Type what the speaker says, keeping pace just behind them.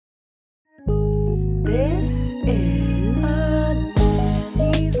is A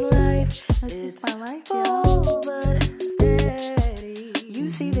nanny's life. This is my life, full but steady. You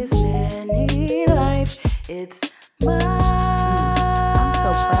see this nanny life, it's mine. I'm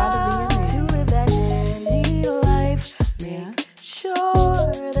so proud to be a To nanny. live that nanny life, Yeah. make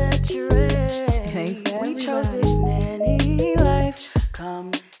sure that you're ready. ain't for We chose everybody. this nanny life.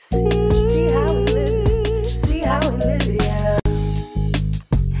 Come see how we live it. See how we live it, yeah.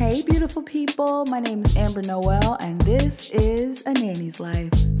 Hey, beautiful people. My name is Amber Noel, and this is A Nanny's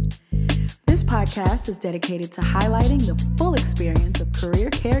Life. This podcast is dedicated to highlighting the full experience of career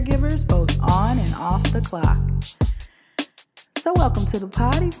caregivers both on and off the clock. So welcome to the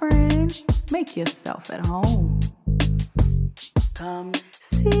potty, friend. Make yourself at home. Come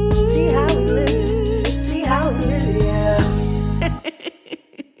see how we live it. See how we live it, yeah.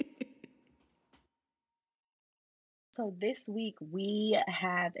 So this week we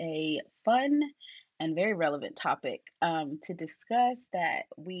have a fun and very relevant topic to discuss that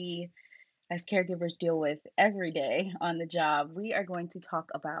we as caregivers deal with every day on the job. We are going to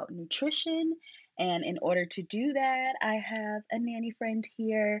talk about nutrition, and in order to do that, I have a nanny friend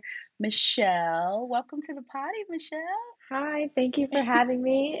here, Michelle. Welcome to the potty, Michelle. Hi, thank you for having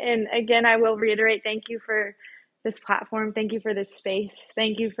me. And again, I will reiterate, thank you for this platform. Thank you for this space.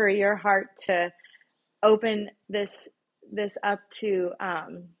 Thank you for your heart to open this up to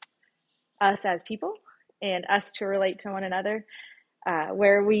us as people and us to relate to one another,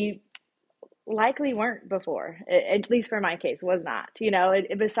 where we likely weren't before. At least for my case, was not.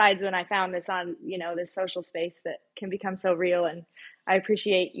 Besides when I found this on this social space that can become so real, and I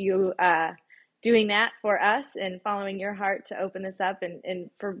appreciate you doing that for us and following your heart to open this up, and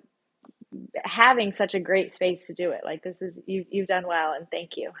for having such a great space to do it. Like, this is you've done well, and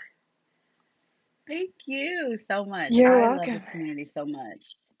thank you. Thank you so much. You're I love welcome. this community so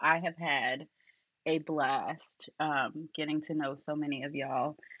much. I have had a blast getting to know so many of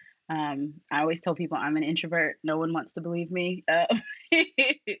y'all. I always tell people I'm an introvert. No one wants to believe me. But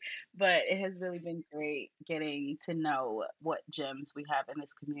it has really been great getting to know what gems we have in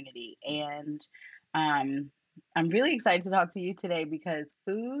this community. And I'm really excited to talk to you today because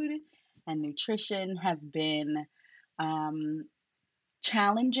food and nutrition have been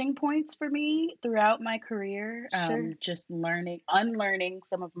challenging points for me throughout my career. Sure. Just unlearning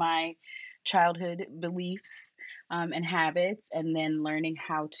some of my childhood beliefs and habits, and then learning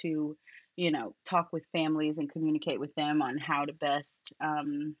how to, talk with families and communicate with them on how to best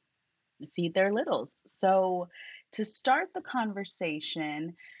feed their littles. So, to start the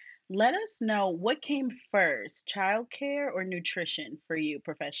conversation, let us know what came first, childcare or nutrition for you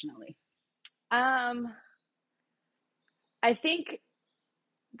professionally? Um, I think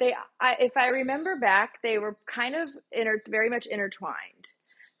if I remember back, they were kind of very much intertwined.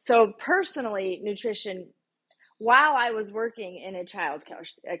 So personally, nutrition, while I was working in a child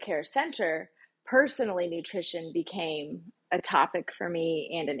care center, personally, nutrition became a topic for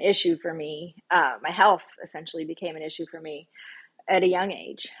me and an issue for me. My health essentially became an issue for me at a young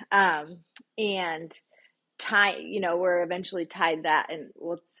age. And we're eventually tied that, and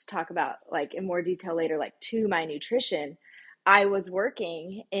we'll talk about like in more detail later, like to my nutrition. I was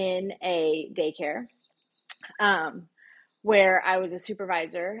working in a daycare, where I was a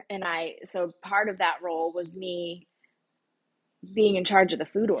supervisor, and so part of that role was me being in charge of the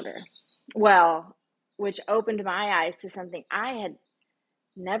food order. Well, which opened my eyes to something I had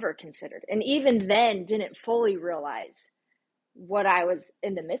never considered, and even then didn't fully realize what I was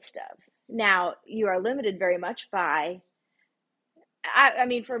in the midst of. Now, you are limited very much by, I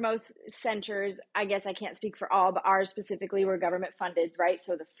mean, for most centers, I guess I can't speak for all, but ours specifically, we're government funded, right?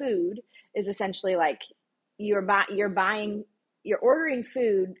 So the food is essentially like you're ordering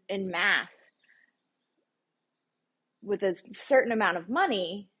food in mass with a certain amount of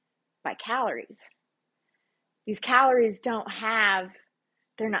money by calories. These calories they're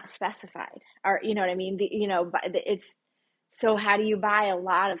not specified, or you know what I mean? So how do you buy a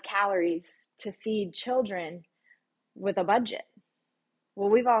lot of calories to feed children with a budget? Well,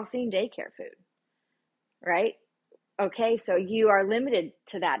 we've all seen daycare food, right? Okay, so you are limited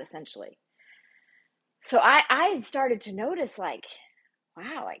to that essentially. So I had started to notice, like,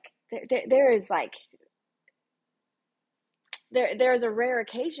 wow, like there is like there is a rare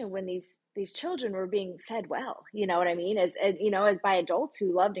occasion when these children were being fed well, you know what I mean, as by adults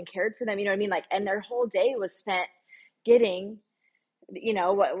who loved and cared for them, you know what I mean, like, and their whole day was spent getting,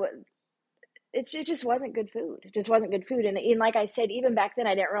 what it just wasn't good food. It just wasn't good food. And like I said, even back then,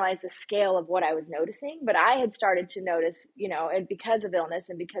 I didn't realize the scale of what I was noticing, but I had started to notice, and because of illness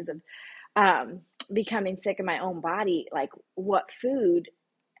and because of becoming sick in my own body, like what food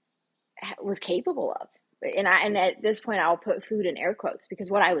was capable of. and at this point I'll put food in air quotes because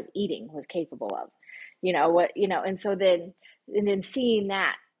what I was eating was capable of, and so then seeing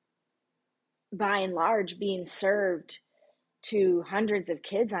that by and large being served to hundreds of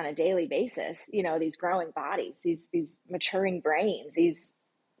kids on a daily basis, these growing bodies, these maturing brains, these,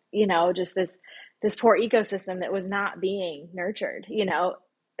 just this poor ecosystem that was not being nurtured,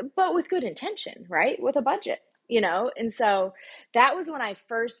 but with good intention, right? With a budget, and so that was when I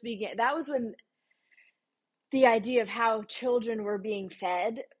first began. That was when the idea of how children were being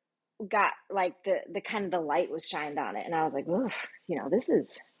fed got like the kind of the light was shined on it, and I was like, oof, this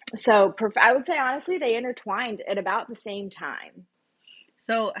is so. I would say honestly, they intertwined at about the same time.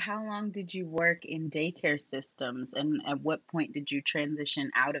 So, how long did you work in daycare systems, and at what point did you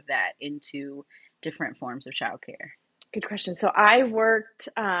transition out of that into different forms of childcare? Good question. So I worked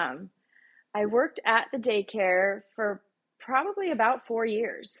at the daycare for probably about 4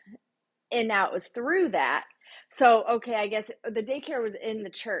 years, and now it was through that. So okay, I guess the daycare was in a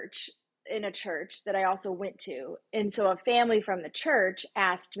church that I also went to, and so a family from the church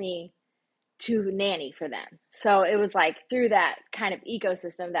asked me to nanny for them. So it was like through that kind of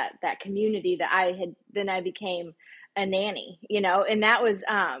ecosystem, that community that I became a nanny, and that was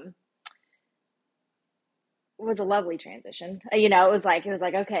a lovely transition. It was like,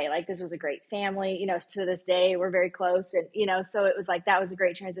 okay, like this was a great family, to this day, we're very close. And, so it was like, that was a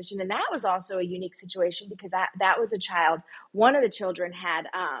great transition. And that was also a unique situation because that was a child, one of the children had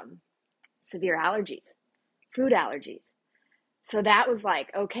severe allergies, food allergies. So that was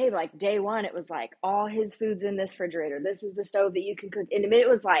like, okay, like day one, it was like all his food's in this refrigerator. This is the stove that you can cook. And it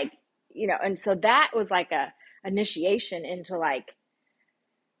was like, and so that was like a initiation into like,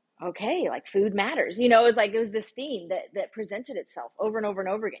 okay, like food matters. It was like, it was this theme that presented itself over and over and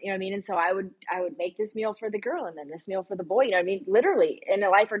over again. You know what I mean? And so I would make this meal for the girl and then this meal for the boy, literally in a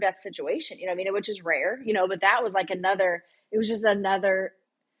life or death situation, which is rare, but that was like it was just another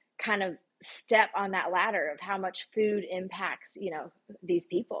kind of step on that ladder of how much food impacts, these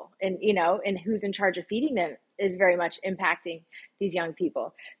people, and, and who's in charge of feeding them is very much impacting these young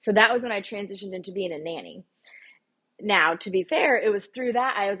people. So that was when I transitioned into being a nanny. Now, to be fair, it was through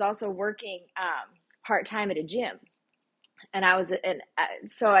that I was also working part-time at a gym, and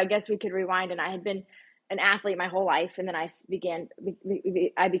so I guess we could rewind, and I had been an athlete my whole life, and then I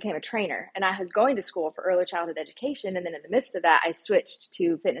became a trainer, and I was going to school for early childhood education, and then in the midst of that, I switched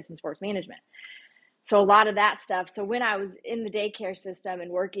to fitness and sports management. So a lot of that stuff. So when I was in the daycare system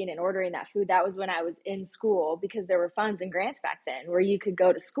and working and ordering that food, that was when I was in school, because there were funds and grants back then where you could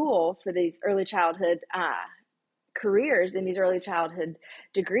go to school for these early childhood careers in these early childhood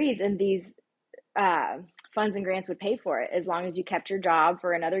degrees, and these funds and grants would pay for it as long as you kept your job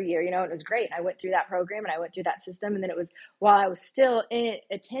for another year, and it was great. I went through that program and I went through that system. And then it was while I was still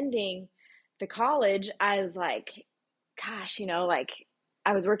attending the college, I was like, gosh, like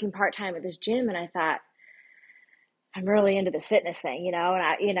I was working part-time at this gym, and I thought, I'm really into this fitness thing, and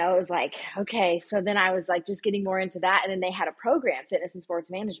I, it was like, okay. So then I was like just getting more into that. And then they had a program, fitness and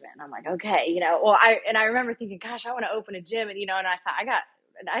sports management. And I'm like, okay, well, I remember thinking, gosh, I want to open a gym. And, and I thought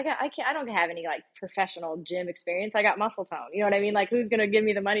I don't have any like professional gym experience. I got muscle tone, you know what I mean? Like, who's going to give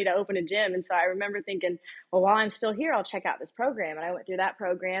me the money to open a gym? And so I remember thinking, well, while I'm still here, I'll check out this program. And I went through that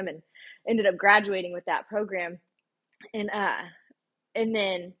program and ended up graduating with that program. And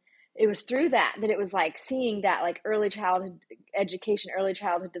then it was through that it was like seeing that like early childhood education, early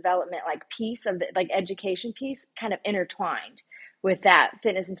childhood development, like piece of the like education piece kind of intertwined with that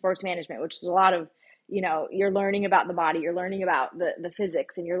fitness and sports management, which is a lot of, you're learning about the body, you're learning about the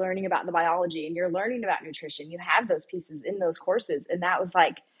physics, and you're learning about the biology, and you're learning about nutrition. You have those pieces in those courses. And that was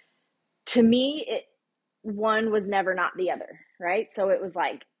like, to me, one was never not the other, right? So it was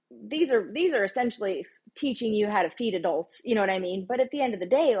like, these are essentially teaching you how to feed adults, you know what I mean? But at the end of the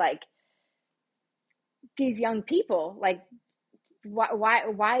day, like, these young people, like,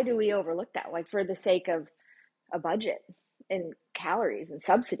 why do we overlook that? Like, for the sake of a budget and calories and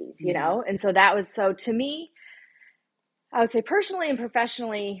subsidies, Mm-hmm. And so that was, so to me, I would say personally and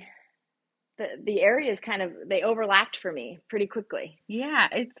professionally, the areas kind of, they overlapped for me pretty quickly. Yeah,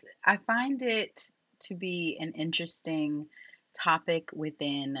 I find it to be an interesting topic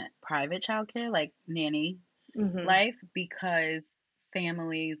within private childcare, like nanny Mm-hmm. life, because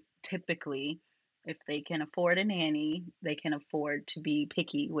families typically, if they can afford a nanny, they can afford to be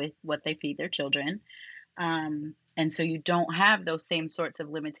picky with what they feed their children. And so you don't have those same sorts of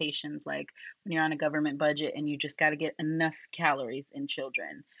limitations like when you're on a government budget and you just got to get enough calories in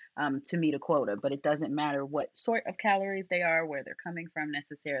children to meet a quota. But it doesn't matter what sort of calories they are, where they're coming from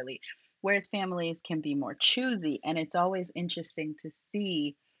necessarily. Whereas families can be more choosy. And it's always interesting to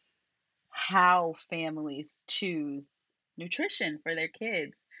see how families choose nutrition for their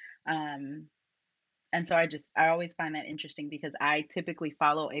kids. And so I always find that interesting because I typically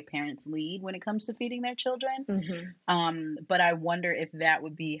follow a parent's lead when it comes to feeding their children. Mm-hmm. But I wonder if that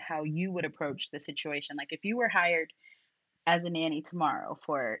would be how you would approach the situation. Like if you were hired as a nanny tomorrow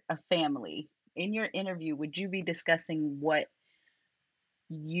for a family, in your interview, would you be discussing what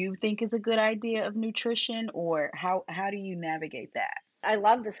you think is a good idea of nutrition, or how do you navigate that? I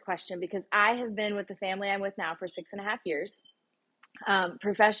love this question because I have been with the family I'm with now for 6.5 years.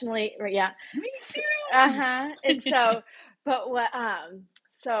 Professionally, yeah. Me too. Uh-huh. And so, but what,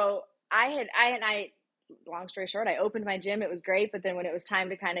 so I, long story short, I opened my gym. It was great. But then when it was time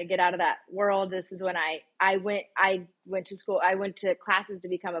to kind of get out of that world, this is when I went to school. I went to classes to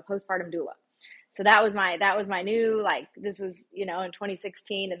become a postpartum doula. So that was my new, like, this was, in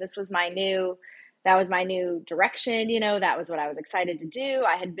 2016, and this was that was my new direction. That was what I was excited to do.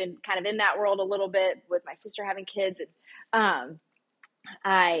 I had been kind of in that world a little bit with my sister having kids. And,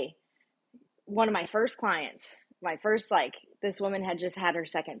 one of my first clients, this woman had just had her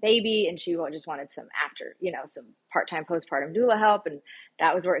second baby, and she just wanted some some part-time postpartum doula help. And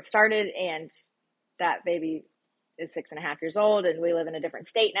that was where it started. And that baby is 6.5 years old, and we live in a different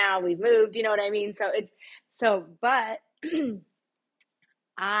state now. We've moved, you know what I mean? But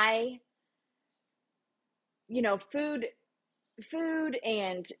I, food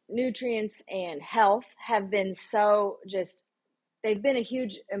and nutrients and health have been they've been a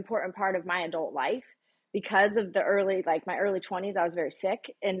huge important part of my adult life because of my early 20s. I was very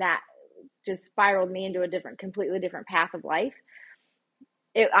sick, and that just spiraled me into a completely different path of life.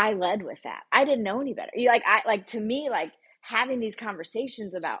 I led with that. I didn't know any better. To me, having these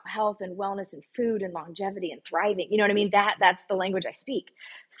conversations about health and wellness and food and longevity and thriving, you know what I mean? That's the language I speak.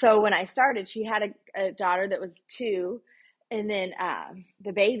 So when I started, she had a daughter that was 2, and then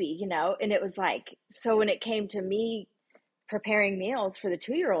the baby, and it was so when it came to me preparing meals for the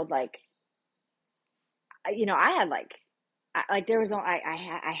 2-year-old, I had there was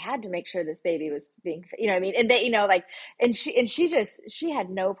I had to make sure this baby was being, you know what I mean? And they, and she had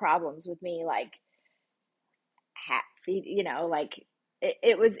no problems with me, feed,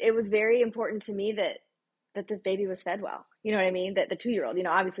 it was very important to me that this baby was fed well, you know what I mean? That the 2-year-old,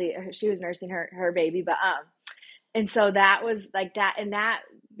 obviously she was nursing her baby, but, and so that was that, and that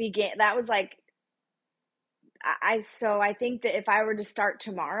was I think that if I were to start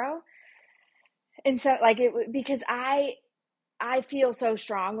tomorrow, and so because I feel so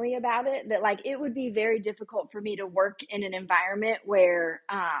strongly about it that it would be very difficult for me to work in an environment where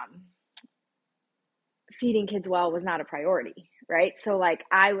feeding kids well was not a priority, right? So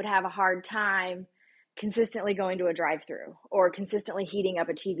I would have a hard time consistently going to a drive-through or consistently heating up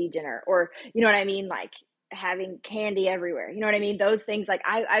a TV dinner, or you know what I mean, having candy everywhere, you know what I mean? Those things,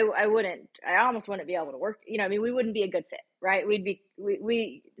 I almost wouldn't be able to work, you know what I mean? We wouldn't be a good fit, right?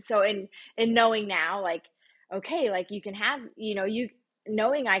 So in knowing now, okay, you can have,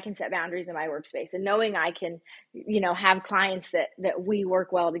 knowing I can set boundaries in my workspace, and knowing I can, have clients that we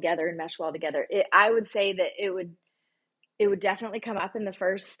work well together and mesh well together. I would say that it would definitely come up in the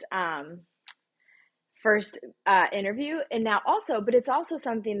first interview. And now also, but it's also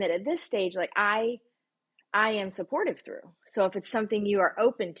something that at this stage, I am supportive through. So if it's something you are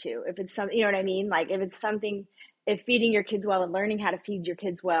open to, if it's something, you know what I mean? If feeding your kids well and learning how to feed your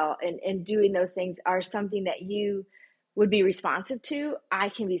kids well and doing those things are something that you would be responsive to, I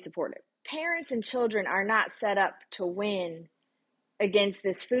can be supportive. Parents and children are not set up to win against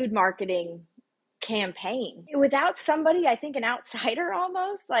this food marketing campaign. Without somebody, I think an outsider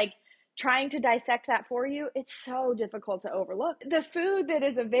almost, trying to dissect that for you, it's so difficult to overlook. The food that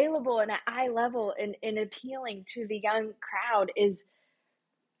is available and at eye level and appealing to the young crowd is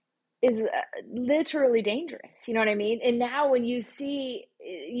literally dangerous. You know what I mean? And now when you see,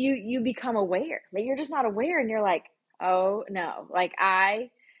 you become aware. But you're just not aware, and you're like, oh no, I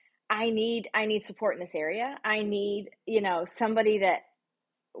need support in this area. I need, somebody that,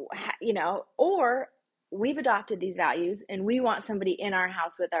 or we've adopted these values and we want somebody in our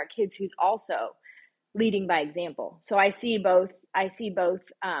house with our kids who's also leading by example. So I see both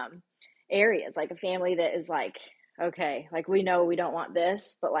areas, a family that is okay, we know we don't want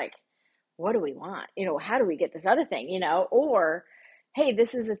this, but what do we want? How do we get this other thing, or, hey,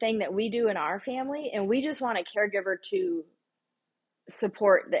 this is a thing that we do in our family and we just want a caregiver to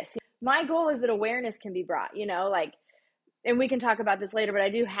support this. My goal is that awareness can be brought, and we can talk about this later, but I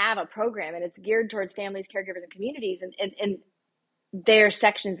do have a program and it's geared towards families, caregivers, and communities. And their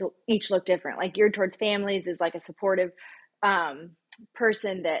sections each look different. Geared towards families is a supportive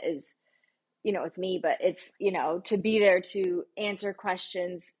person that is, it's me, but it's, to be there to answer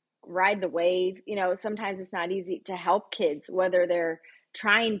questions ride the wave. Sometimes it's not easy to help kids, whether they're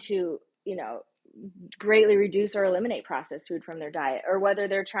trying to, greatly reduce or eliminate processed food from their diet, or whether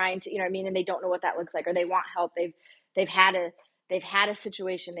they're trying to, and they don't know what that looks like, or they want help. They've had a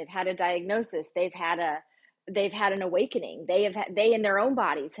situation, they've had a diagnosis, they've had an awakening. They in their own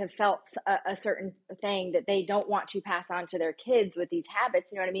bodies have felt a certain thing that they don't want to pass on to their kids with these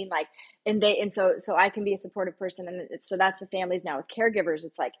habits. You know what I mean? Like, so I can be a supportive person. And so that's the families now with caregivers.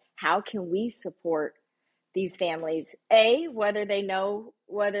 It's like, how can we support these families, whether they know,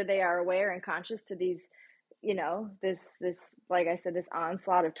 whether they are aware and conscious to these, this, like I said, this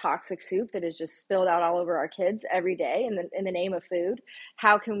onslaught of toxic soup that is just spilled out all over our kids every day in the name of food.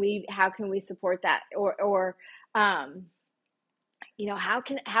 How can we support that? Or how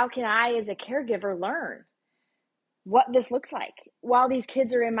can I as a caregiver learn what this looks like while these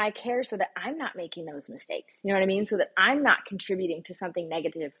kids are in my care, so that I'm not making those mistakes? You know what I mean? So that I'm not contributing to something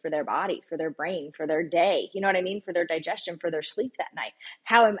negative for their body, for their brain, for their day, you know what I mean? For their digestion, for their sleep that night.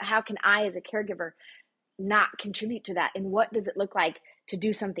 How can I as a caregiver not contribute to that? And what does it look like to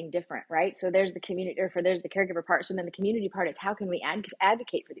do something different, right? So there's the community, there's the caregiver part. So then the community part is, how can we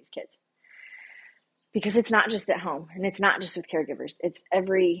advocate for these kids? Because it's not just at home, and it's not just with caregivers. It's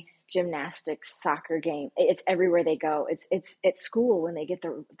every gymnastics, soccer game. It's everywhere they go. It's at school when they get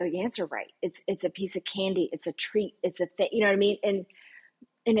the answer right. It's a piece of candy. It's a treat. It's a thing. You know what I mean? And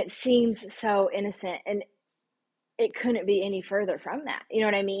it seems so innocent, and it couldn't be any further from that. You know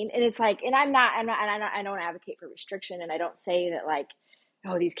what I mean? And it's like, and I don't advocate for restriction, and I don't say that like,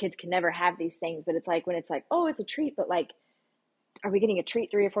 oh, these kids can never have these things. But it's like, when it's like, oh, it's a treat, but like, are we getting a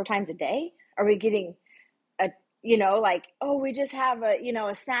treat 3 or 4 times a day? Are we getting like, oh, we just have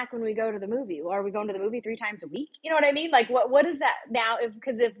a snack when we go to the movie? Well, are we going to the movie 3 times a week? You know what I mean? Like, what is that now?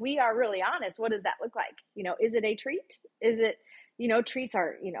 Because if we are really honest, what does that look like? Is it a treat? Is it, treats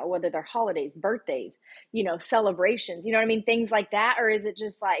are, whether they're holidays, birthdays, celebrations, you know what I mean? Things like that. Or is it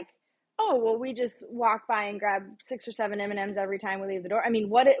just like, oh, well, we just walk by and grab 6 or 7 M&Ms every time we leave the door? I mean,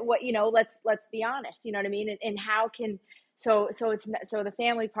 let's be honest, you know what I mean? And how can, so the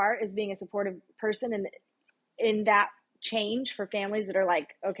family part is being a supportive person, and in that change for families that are like,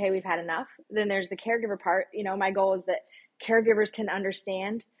 okay, we've had enough. Then there's the caregiver part. My goal is that caregivers can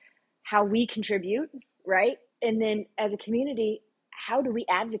understand how we contribute, right? And then as a community, how do we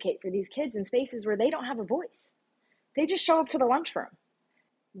advocate for these kids in spaces where they don't have a voice? They just show up to the lunchroom.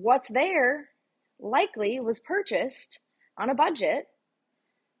 What's there likely was purchased on a budget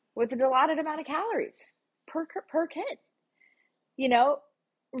with an allotted amount of calories per kid.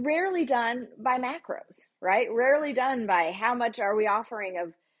 Rarely done by macros, right? Rarely done by how much are we offering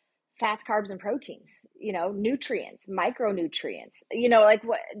of fats, carbs, and proteins, nutrients, micronutrients, like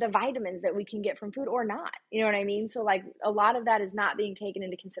what the vitamins that we can get from food or not, you know what I mean? So like, a lot of that is not being taken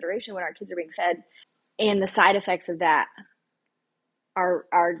into consideration when our kids are being fed, and the side effects of that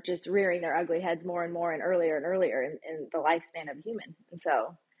are just rearing their ugly heads more and more and earlier in the lifespan of a human. And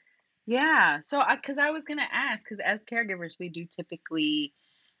so Yeah. So because I was gonna ask, because as caregivers, we do typically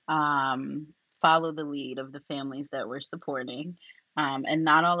follow the lead of the families that we're supporting. And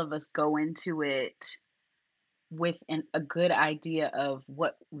not all of us go into it with a good idea of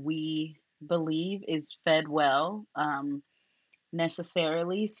what we believe is fed well,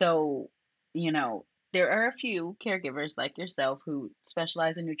 necessarily. So, you know, there are a few caregivers like yourself who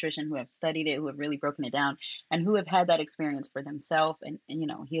specialize in nutrition, who have studied it, who have really broken it down, and who have had that experience for themselves, and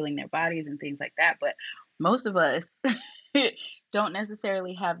healing their bodies and things like that. But most of us don't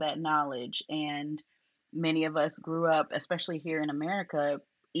necessarily have that knowledge. And many of us grew up, especially here in America,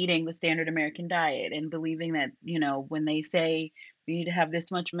 eating the standard American diet and believing that, when they say you need to have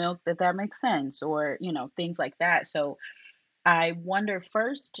this much milk, that makes sense, or, things like that. So I wonder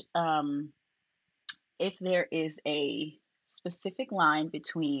first, if there is a specific line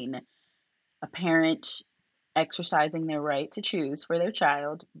between a parent exercising their right to choose for their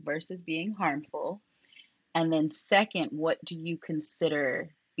child versus being harmful. And then, second, what do you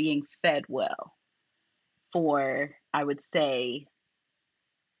consider being fed well for, I would say,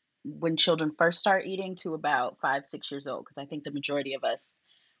 when children first start eating to about 5, 6 years old? Because I think the majority of us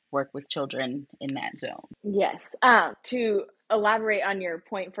work with children in that zone. yes, to elaborate on your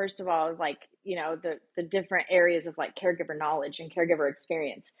point, first of all, like, the different areas of like caregiver knowledge and caregiver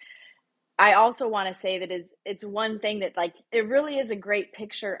experience. I also want to say that it's one thing that, like, it really is a great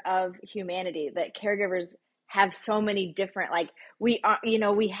picture of humanity, that caregivers have so many different, like, we are,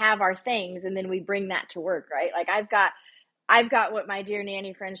 we have our things, and then we bring that to work, right? Like, I've got what my dear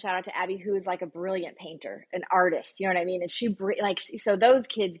nanny friend, shout out to Abby, who is like a brilliant painter, an artist, you know what I mean? And she like, so those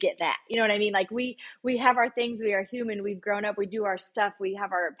kids get that, you know what I mean? Like we have our things, we are human, we've grown up, we do our stuff, we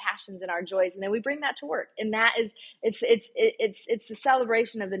have our passions and our joys, and then we bring that to work. And that is, it's the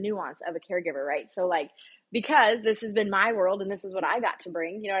celebration of the nuance of a caregiver, right? So like, because this has been my world and this is what I got to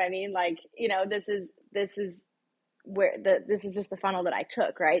bring, you know what I mean? Like, you know, this is where this is just the funnel that I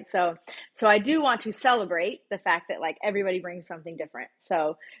took, right? So I do want to celebrate the fact that like everybody brings something different.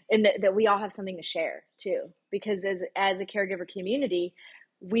 So, and that we all have something to share too, because as a caregiver community,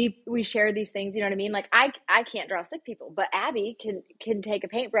 we share these things, you know what I mean? Like I can't draw stick people, but Abby can take a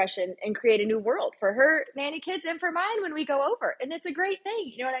paintbrush and create a new world for her nanny kids and for mine when we go over. And it's a great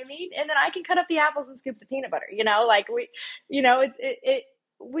thing, you know what I mean? And then I can cut up the apples and scoop the peanut butter, you know, like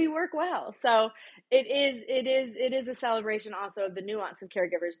we work well. So it is a celebration also of the nuance of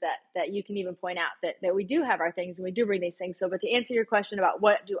caregivers that you can even point out that we do have our things and we do bring these things. So, but to answer your question about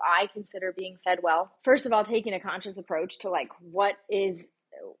what do I consider being fed well, first of all, taking a conscious approach to like, what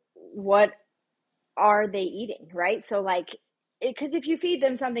are they eating, right? So like, because if you feed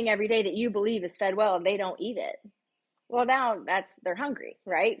them something every day that you believe is fed well and they don't eat it, well, now they're hungry,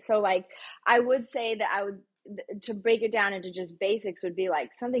 right? So like, I would say that to break it down into just basics would be like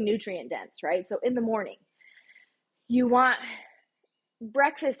something nutrient dense, right? So in the morning,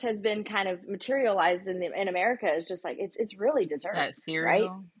 breakfast has been kind of materialized in America as just like, it's really dessert, That cereal.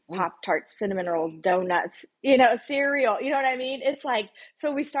 Right? Pop-Tarts, cinnamon rolls, donuts, cereal, you know what I mean? It's like,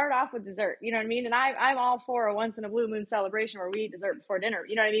 so we start off with dessert, you know what I mean? And I'm all for a once in a blue moon celebration where we eat dessert before dinner,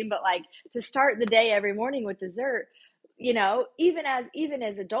 you know what I mean? But like to start the day every morning with dessert, even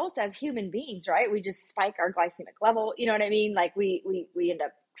as adults, as human beings, right? We just spike our glycemic level, you know what I mean? Like we end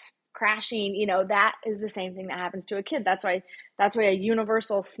up crashing, that is the same thing that happens to a kid. That's why a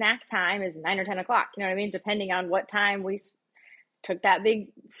universal snack time is 9 or 10 o'clock, you know what I mean? Depending on what time we took that big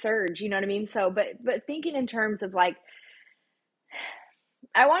surge, you know what I mean? So, but thinking in terms of like,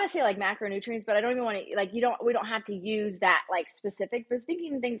 I want to say like macronutrients, but I don't even want to like, we don't have to use that like specific, but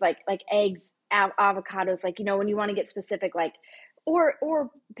thinking things like eggs, avocados, like, when you want to get specific, like, or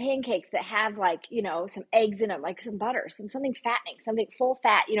pancakes that have like, some eggs in them, like some butter, something fattening, something full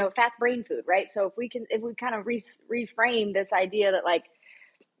fat, fat's brain food, right? So if we kind of reframe this idea that like,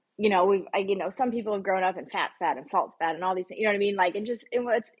 some people have grown up and fat's bad and salt's bad and all these things, you know what I mean? Like, it's,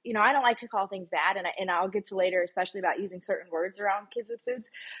 I don't like to call things bad, and I'll get to later, especially about using certain words around kids with foods,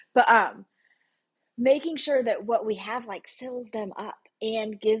 but making sure that what we have like fills them up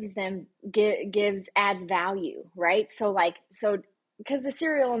and adds value, right? So because the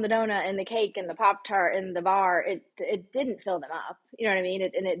cereal and the donut and the cake and the Pop-Tart and the bar, it didn't fill them up, you know what I mean?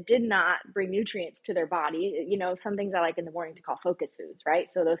 And it did not bring nutrients to their body. Some things I like in the morning to call focus foods, right?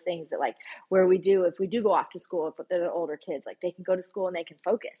 So those things that like if we do go off to school, if they're the older kids, like they can go to school and they can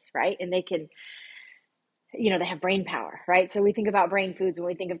focus, right? And they can, they have brain power, right? So we think about brain foods when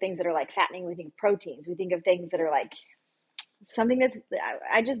we think of things that are like fattening, we think of proteins, we think of things that are like something that's,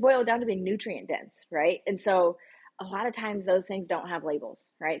 I just boil it down to being nutrient dense, right? And so a lot of times those things don't have labels,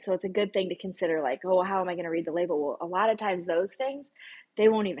 right? So it's a good thing to consider like, oh, how am I going to read the label? Well, a lot of times those things, they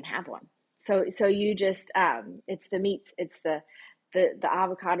won't even have one. So you just, it's the meats, it's the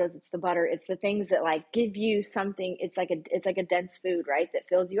avocados, it's the butter, it's the things that like give you something. It's like a dense food, right? That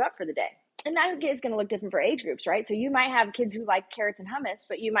fills you up for the day. And that is going to look different for age groups, right? So you might have kids who like carrots and hummus,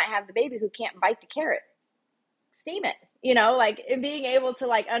 but you might have the baby who can't bite the carrot. Steam it, and being able to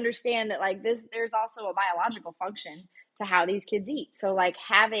like understand that like there's also a biological function to how these kids eat. So like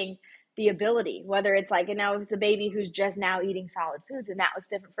having the ability, whether it's like, and now if it's a baby who's just now eating solid foods, and that looks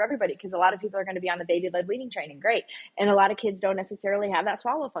different for everybody, because a lot of people are going to be on the baby-led weaning training, great. And a lot of kids don't necessarily have that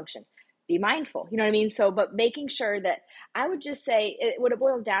swallow function. Be mindful, you know what I mean? So, but making sure that, I would just say what it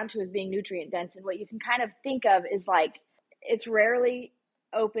boils down to is being nutrient dense. And what you can kind of think of is like, it's rarely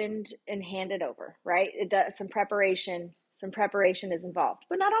opened and handed over, right? It does some preparation is involved,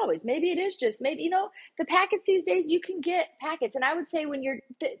 but not always. Maybe it is just, the packets these days, you can get packets. And I would say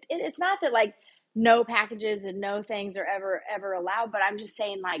it's not that like no packages and no things are ever allowed, but I'm just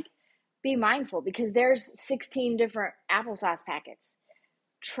saying like, be mindful, because there's 16 different applesauce packets.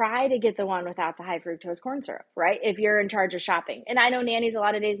 Try to get the one without the high fructose corn syrup, right? If you're in charge of shopping. And I know nannies a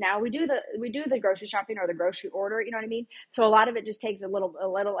lot of days now, we do the grocery shopping or the grocery order, you know what I mean? So a lot of it just takes a little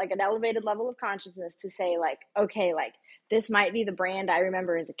like an elevated level of consciousness to say like, okay, like this might be the brand I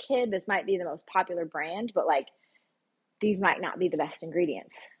remember as a kid. This might be the most popular brand, but like these might not be the best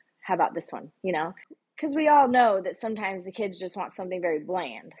ingredients. How about this one, Because we all know that sometimes the kids just want something very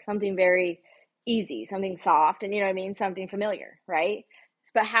bland, something very easy, something soft, and you know what I mean? Something familiar, right?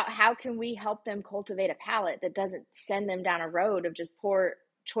 but how can we help them cultivate a palate that doesn't send them down a road of just poor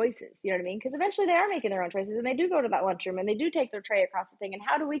choices? You know what I mean? Because eventually they are making their own choices, and they do go to that lunchroom and they do take their tray across the thing. And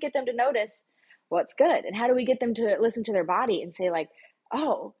how do we get them to notice what's good? And how do we get them to listen to their body and say like,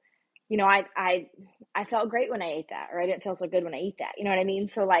 oh, you know, I felt great when I ate that, or I didn't feel so good when I eat that. You know what I mean?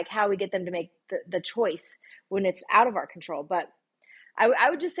 So like how we get them to make the choice when it's out of our control. But I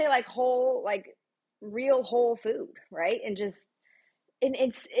would just say like whole, like real whole food, right? And just,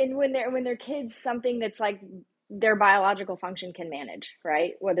 and when they're kids, something that's like their biological function can manage,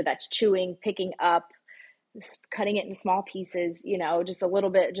 right? Whether that's chewing, picking up, cutting it into small pieces, you know, just a little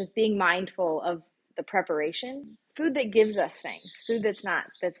bit, just being mindful of the preparation, food that gives us things, food that's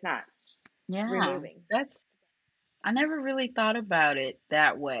not Yeah, removing. that's, I never really thought about it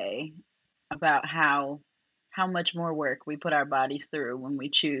that way, about how much more work we put our bodies through when we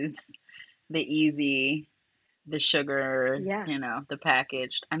choose the easy, the sugar, Yeah. the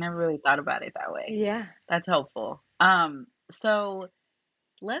packaged. I never really thought about it that way. Yeah. That's helpful. So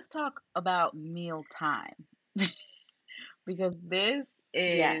let's talk about meal time because this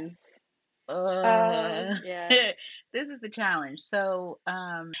Yes. is Oh, uh yes. this is the challenge. So,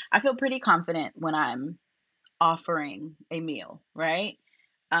 I feel pretty confident when I'm offering a meal, right?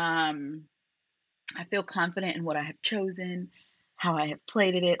 Um, I feel confident in what I have chosen, how I have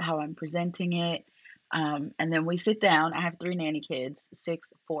plated it, how I'm presenting it. And then we sit down. I have three nanny kids,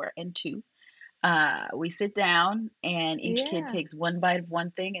 6, 4, and 2. We sit down, and each kid Yeah. takes one bite of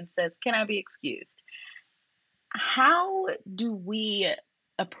one thing and says, "Can I be excused?" How do we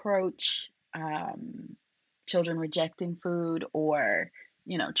approach children rejecting food or,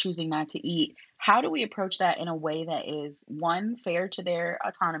 choosing not to eat? How do we approach that in a way that is, one, fair to their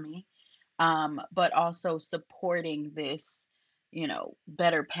autonomy, but also supporting this,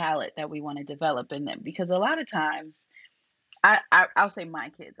 better palate that we want to develop in them? Because a lot of times, I'll say my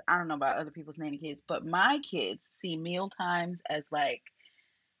kids. I don't know about other people's nanny kids, but my kids see meal times as like,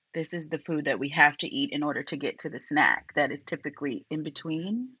 this is the food that we have to eat in order to get to the snack that is typically in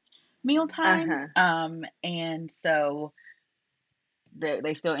between meal times. Uh-huh. And so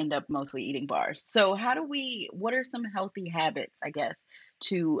they still end up mostly eating bars. So what are some healthy habits, I guess,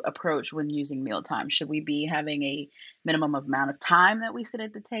 to approach when using mealtime? Should we be having a minimum amount of time that we sit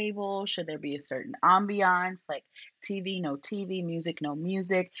at the table? Should there be a certain ambiance, like TV, no TV, music, no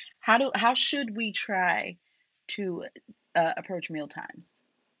music? How should we try to approach meal times?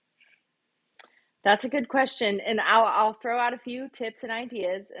 That's a good question. And I'll throw out a few tips and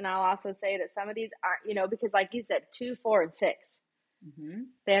ideas. And I'll also say that some of these aren't, you know, because like you said, 2, 4, and 6, Hmm.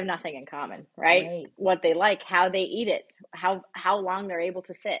 they have nothing in common, right? Right. What they like, how they eat it, how long they're able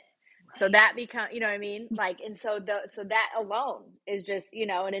to sit. So Right. that become, you know what I mean? Like, and so that alone is just, you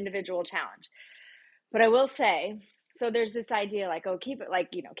know, an individual challenge. But I will say, so there's this idea like, oh, keep it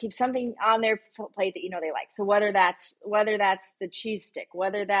like, you know, keep something on their plate that you know they like. So whether that's the cheese stick,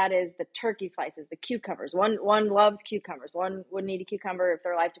 whether that is the turkey slices, the cucumbers. One loves cucumbers. One would need a cucumber if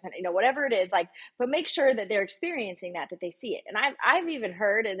their life depended. You know, whatever it is, like, but make sure that they're experiencing that they see it. And I've even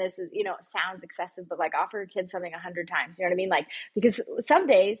heard, and this is, you know, it sounds excessive, but like offer a kid something 100 times. You know what I mean? Like, because some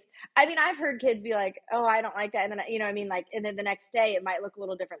days, I mean, I've heard kids be like, oh, I don't like that, and then you know what I mean, like, and then the next day it might look a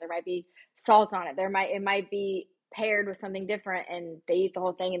little different. There might be salt on it. It might be paired with something different, and they eat the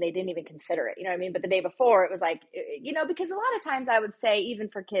whole thing and they didn't even consider it. You know what I mean? But the day before it was like, you know, because a lot of times I would say, even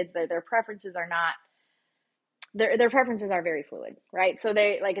for kids, their preferences are not, their preferences are very fluid, right? So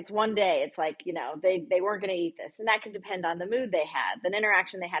they like, it's one day, it's like, you know, they weren't going to eat this, and that could depend on the mood they had, the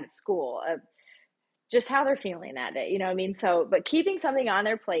interaction they had at school, just how they're feeling that day, you know what I mean? So, but keeping something on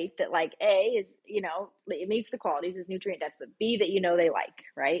their plate that like A is, you know, it meets the qualities, is nutrient dense, but B, that you know they like,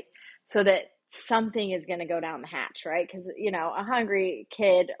 right? So that something is going to go down the hatch, right? Because, you know, a hungry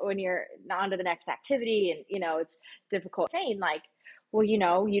kid, when you're on to the next activity, and, you know, it's difficult saying like, well, you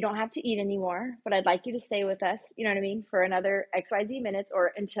know, you don't have to eat anymore, but I'd like you to stay with us, you know what I mean, for another XYZ minutes,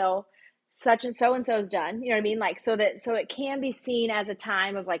 or until such and so's done, you know what I mean, like, so that, so it can be seen as a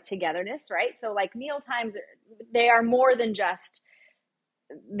time of like togetherness, right? So like meal times, they are more than just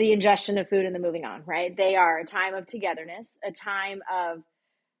the ingestion of food and the moving on, right? They are a time of togetherness, a time of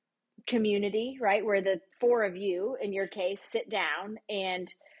community, right, where the four of you in your case sit down,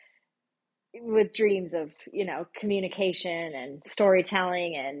 and with dreams of, you know, communication and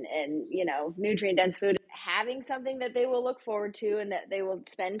storytelling, and you know, nutrient dense food, having something that they will look forward to and that they will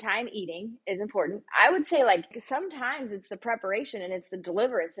spend time eating is important. I would say like sometimes it's the preparation, and it's the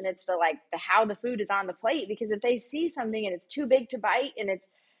deliverance, and it's the like the how the food is on the plate, because if they see something and it's too big to bite and it's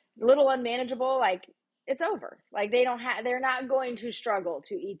a little unmanageable, like it's over. Like they're not going to struggle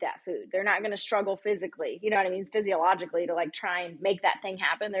to eat that food. They're not going to struggle physically, you know what I mean? Physiologically to like try and make that thing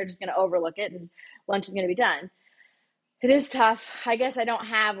happen. They're just going to overlook it and lunch is going to be done. It is tough. I guess I don't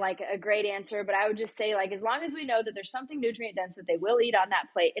have like a great answer, but I would just say like as long as we know that there's something nutrient dense that they will eat on that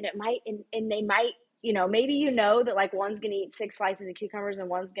plate, and it might and they might, you know, maybe you know that like one's going to eat 6 slices of cucumbers and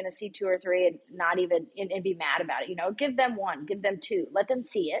one's going to see 2 or 3 and not even and be mad about it. You know, give them 1, give them 2, let them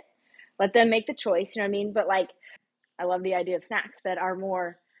see it, let them make the choice. You know what I mean? But like I love the idea of snacks that are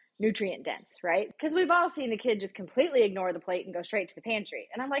more nutrient dense, right? Because we've all seen the kid just completely ignore the plate and go straight to the pantry.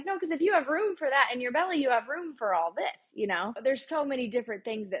 And I'm like, no, because if you have room for that in your belly, you have room for all this, you know? There's so many different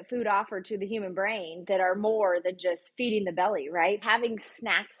things that food offer to the human brain that are more than just feeding the belly, right? Having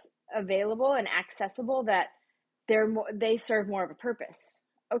snacks available and accessible that they serve more of a purpose.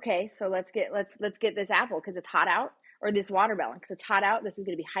 Okay, so let's get this apple because it's hot out, or this watermelon because it's hot out. This is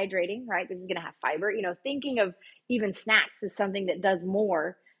going to be hydrating, right? This is going to have fiber. You know, thinking of even snacks is something that does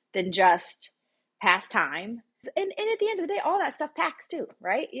more than just pass time. And at the end of the day, all that stuff packs too,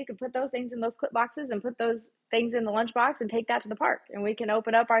 right? You can put those things in those clip boxes and put those things in the lunchbox and take that to the park. And we can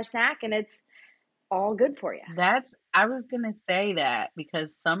open up our snack and it's all good for you. I was gonna say that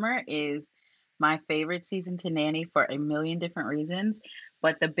because summer is my favorite season to nanny for a million different reasons,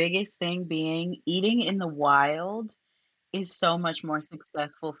 but the biggest thing being eating in the wild is so much more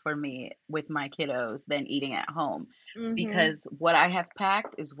successful for me with my kiddos than eating at home Mm-hmm. because what I have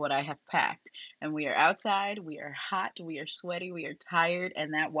packed is what I have packed. And we are outside, we are hot, we are sweaty, we are tired,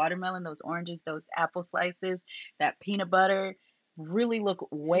 and that watermelon, those oranges, those apple slices, that peanut butter really look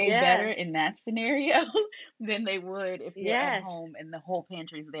way better Yes. in that scenario than they would if you're at Yes. home and the whole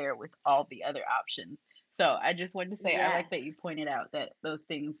pantry's there with all the other options. So I just wanted to say I like that you Yes. pointed out that those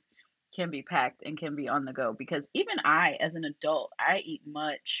things can be packed and can be on the go because even I, as an adult, I eat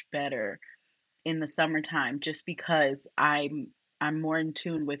much better in the summertime just because I'm more in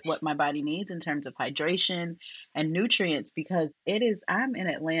tune with what my body needs in terms of hydration and nutrients because I'm in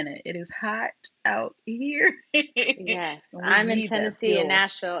Atlanta. It is hot out here Yes, and we I'm in need that Tennessee and fuel.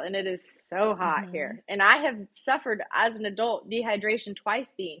 Nashville, and it is so hot Hmm. here. And I have suffered as an adult dehydration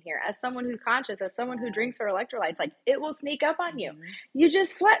twice being here. As someone who's conscious, as someone who Wow. drinks her electrolytes, like it will sneak up on you. Hmm. You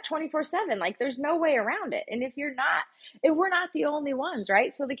just sweat 24/7. Like there's no way around it. And if you're not, and we're not the only ones,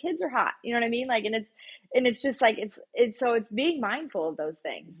 right? So the kids are hot. You know what I mean? Like, and it's just like so it's being mindful of those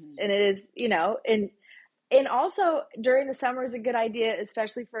things. Hmm. And it is, you know, and also during the summer is a good idea,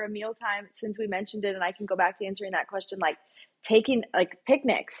 especially for a mealtime, since we mentioned it, and I can go back to answering that question, like taking like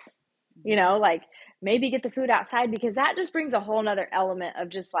picnics, you Hmm. know, like maybe get the food outside because that just brings a whole nother element of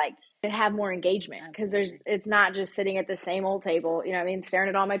just like to have more engagement because Absolutely. it's not just sitting at the same old table, you know what I mean, staring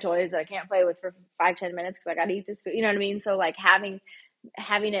at all my toys that I can't play with for 5-10 minutes because I got to eat this food, you know what I mean? So like having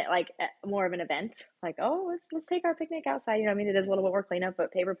it like more of an event, like, oh, let's take our picnic outside, you know what I mean? It is a little bit more cleanup,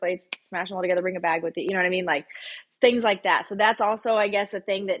 but paper plates, smash them all together, bring a bag with you, you know what I mean? Like things like that. So that's also, I guess, a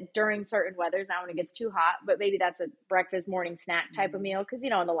thing that during certain weathers, not when it gets too hot, but maybe that's a breakfast morning snack type of Hmm. meal because, you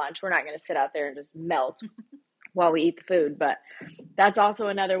know, in the lunch we're not going to sit out there and just melt while we eat the food. But that's also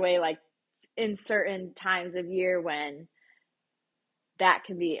another way, like in certain times of year when that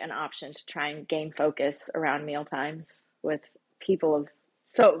can be an option to try and gain focus around meal times with people of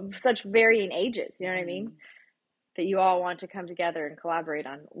such varying ages, you know what I mean? Hmm. That you all want to come together and collaborate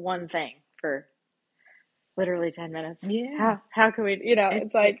on one thing for literally 10 minutes. Yeah. How can we, you know,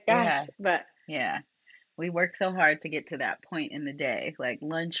 it's like Yeah. gosh, but Yeah. We work so hard to get to that point in the day. Like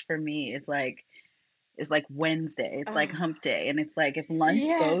lunch for me is like Wednesday. It's like oh, hump day. And it's like if lunch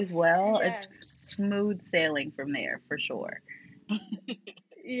yes, goes well, it's yes. smooth sailing from there for sure.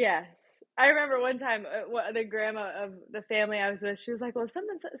 Yes. I remember one time the grandma of the family I was with, she was like, well, if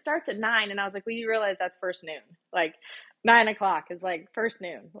something starts at 9. And I was like, well, you realize that's first noon. Like 9 o'clock is like first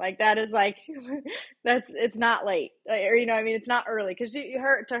noon. Like that is like, it's not late. Like, or, you know, what I mean, it's not early. Cause to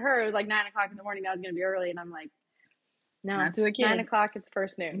her, it was like 9 o'clock in the morning. That was going to be early. And I'm like, no, Not to a nine kid. o'clock, it's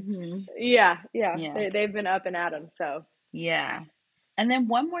first noon. Hmm. Yeah. Yeah. Yeah. They've been up and at 'em. So, Yeah. And then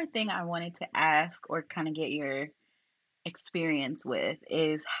one more thing I wanted to ask or kind of get your experience with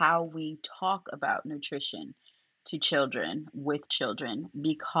is how we talk about nutrition to children with children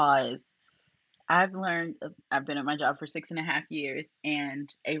because I've learned, I've been at my job for 6.5 years,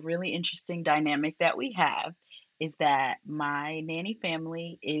 and a really interesting dynamic that we have is that my nanny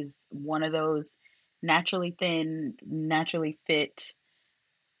family is one of those naturally thin, naturally fit,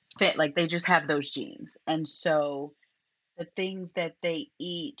 like they just have those genes. And so the things that they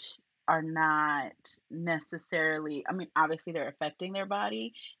eat are not necessarily, I mean, obviously they're affecting their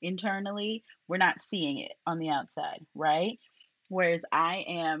body internally. We're not seeing it on the outside, right? Whereas I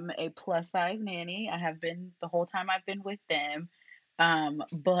am a plus size nanny. I have been the whole time I've been with them.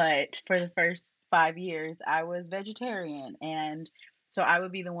 But for the first 5 years, I was vegetarian. And so I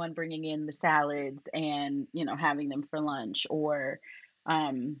would be the one bringing in the salads and, having them for lunch, or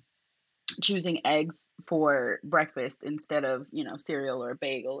um, choosing eggs for breakfast instead of, cereal or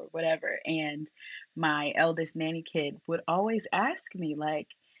bagel or whatever. And my eldest nanny kid would always ask me, like,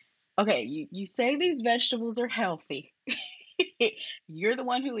 okay, you say these vegetables are healthy. You're the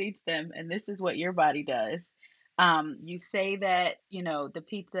one who eats them, and this is what your body does. You say that, the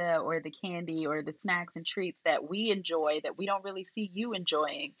pizza or the candy or the snacks and treats that we enjoy, that we don't really see you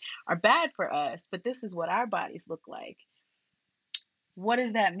enjoying, are bad for us, but this is what our bodies look like. What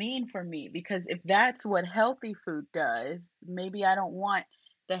does that mean for me? Because if that's what healthy food does, maybe I don't want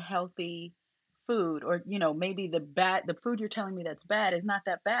the healthy food, or maybe the food you're telling me that's bad is not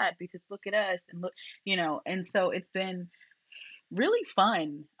that bad, because look at us, and look, and so it's been really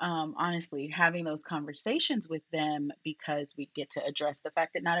fun, honestly, having those conversations with them, because we get to address the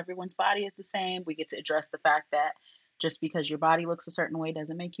fact that not everyone's body is the same. We get to address the fact that just because your body looks a certain way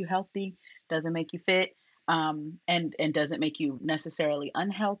doesn't make you healthy, doesn't make you fit, and doesn't make you necessarily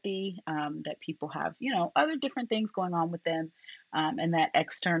unhealthy. That people have, other different things going on with them, and that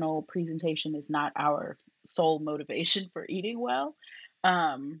external presentation is not our sole motivation for eating well.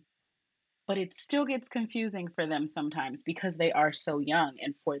 Um, but it still gets confusing for them sometimes, because they are so young,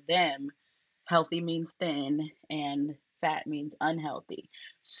 and for them, healthy means thin and fat means unhealthy.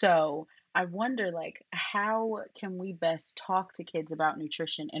 So I wonder, like, how can we best talk to kids about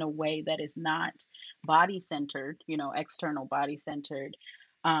nutrition in a way that is not body centered, external body centered,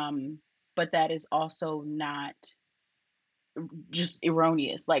 but that is also not just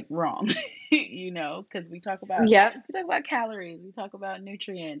erroneous, like wrong, because Yep. we talk about calories, we talk about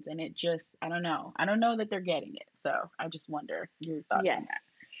nutrients, and it just, I don't know that they're getting it. So I just wonder your thoughts on Yes. that.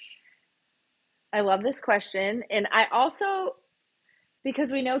 I love this question. And I also,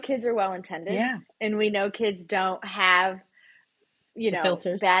 because we know kids are well intended, Yeah, and we know kids don't have, the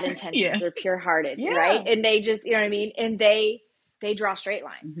filters. bad Yeah, intentions. They're pure hearted, right? yeah. And they just, you know what I mean? And they draw straight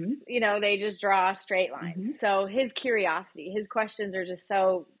lines. Hmm. They just draw straight lines. Hmm. So his curiosity, his questions are just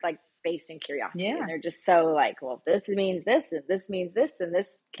so like based in curiosity. And Yeah, they're just so like, well, this means this, and this means this, and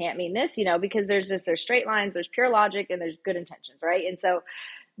this can't mean this, because there's straight lines, there's pure logic, and there's good intentions, right? And so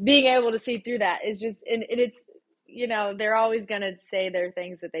being able to see through that is just, and it's, they're always going to say their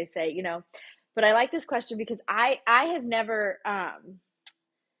things that they say, but I like this question because I have never,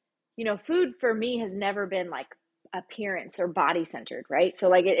 food for me has never been like appearance or body centered, right? So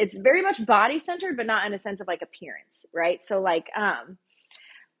like it's very much body centered, but not in a sense of like appearance, right? So like,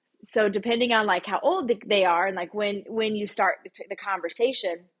 so depending on like how old they are, and like when you start the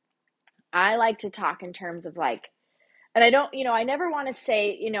conversation, I like to talk in terms of like, and I don't, I never want to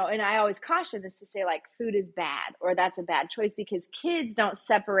say, and I always caution this to say like food is bad or that's a bad choice, because kids don't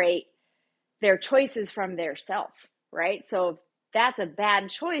separate their choices from their self, right? So if that's a bad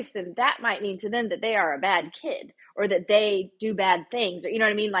choice, then that might mean to them that they are a bad kid, or that they do bad things, or you know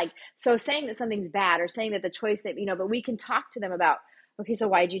what I mean? Like, so saying that something's bad, or saying that the choice that, but we can talk to them about, okay, so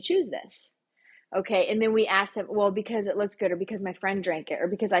why did you choose this? Okay. And then we ask them, well, because it looked good, or because my friend drank it, or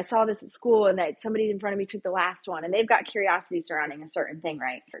because I saw this at school and that somebody in front of me took the last one, and they've got curiosity surrounding a certain thing,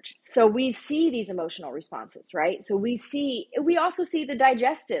 right? So we see these emotional responses, right? So we also see the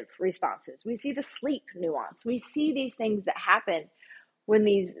digestive responses. We see the sleep nuance. We see these things that happen when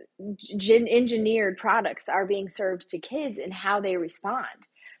these engineered products are being served to kids, and how they respond.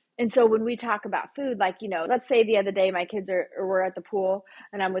 And so when we talk about food, like, let's say the other day my kids were at the pool,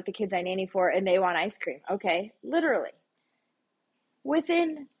 and I'm with the kids I nanny for, and they want ice cream. Okay, literally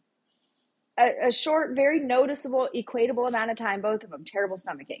within a short, very noticeable, equatable amount of time, both of them terrible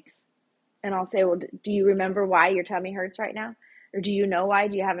stomach aches. And I'll say, well, do you remember why your tummy hurts right now? Or do you know why?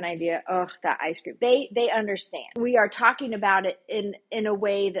 Do you have an idea? Oh, that ice cream. They understand. We are talking about it in a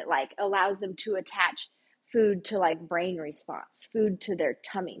way that like allows them to attach food to like brain response, food to their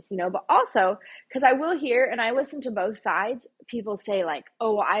tummies, but also because I will hear, and I listen to both sides, people say like,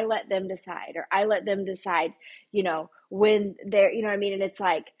 oh, well, I let them decide, or I let them decide, when they're, you know what I mean? And it's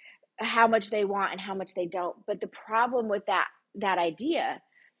like how much they want and how much they don't. But the problem with that idea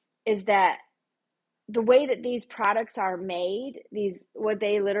is that the way that these products are made, what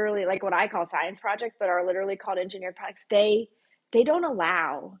they literally, like what I call science projects, but are literally called engineered products, they don't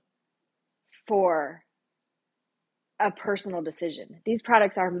allow for a personal decision. These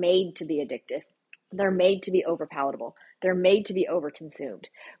products are made to be addictive. They're made to be overpalatable. They're made to be overconsumed.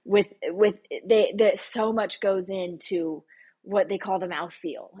 So much goes into what they call the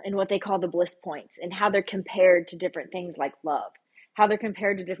mouthfeel and what they call the bliss points, and how they're compared to different things like love, how they're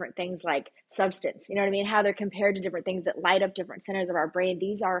compared to different things like substance, you know what I mean? How they're compared to different things that light up different centers of our brain.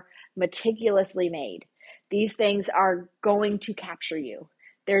 These are meticulously made. These things are going to capture you.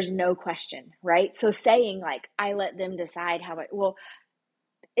 There's no question, right? So saying like, I let them decide how well,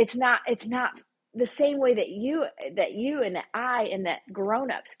 it's not the same way that you and that I and that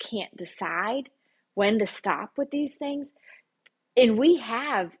grown-ups can't decide when to stop with these things. And we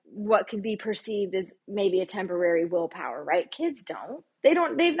have what can be perceived as maybe a temporary willpower, right? Kids don't.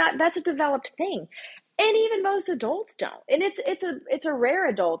 They've not, that's a developed thing. And even most adults don't. And it's a rare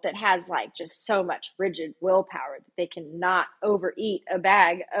adult that has like just so much rigid willpower that they cannot overeat a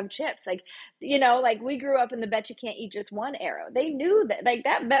bag of chips. Like, you know, like we grew up in the bet you can't eat just one arrow. They knew that, like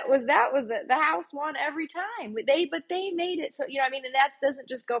that bet was the house won every time. But they made it so, you know what I mean? And that doesn't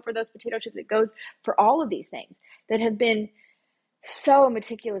just go for those potato chips. It goes for all of these things that have been so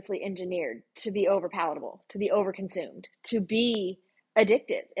meticulously engineered to be over palatable, to be over consumed, to be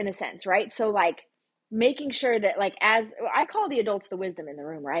addictive in a sense, right? So like making sure that like, as I call the adults the wisdom in the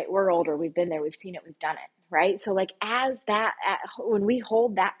room, right? We're older, we've been there, we've seen it, we've done it, right? So like as that, when we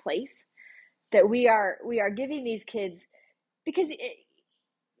hold that place, that we are giving these kids, because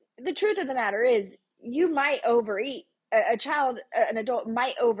the truth of the matter is you might overeat, a child, an adult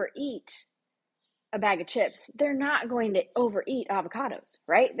might overeat a bag of chips. They're not going to overeat avocados,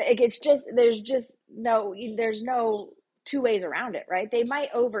 right? It's just, there's no two ways around it, right? They might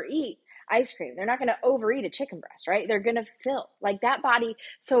overeat ice cream. They're not going to overeat a chicken breast, right? They're going to fill like that body.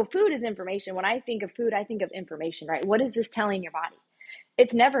 So food is information. When I think of food, I think of information, right? What is this telling your body?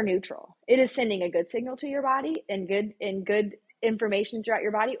 It's never neutral. It is sending a good signal to your body and good information throughout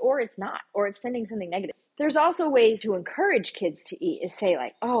your body, or it's not, or it's sending something negative. There's also ways to encourage kids to eat, is say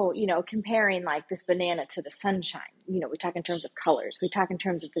like, oh, you know, comparing like this banana to the sunshine. You know, we talk in terms of colors. We talk in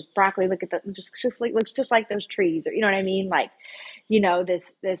terms of this broccoli. Look at that, looks just like those trees, or you know what I mean? Like, you know,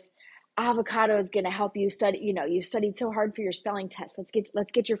 this avocado is going to help you study. You know, you studied so hard for your spelling test.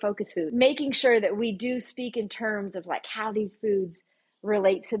 Let's get your focus food. Making sure that we do speak in terms of like how these foods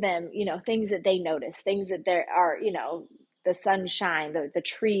relate to them. You know, things that they notice, things that there are. You know, the sunshine, the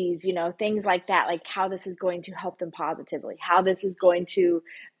trees, you know, things like that, like how this is going to help them positively, how this is going to,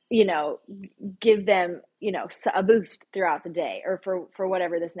 you know, give them, you know, a boost throughout the day or for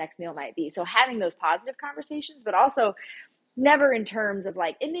whatever this next meal might be. So having those positive conversations, but also never in terms of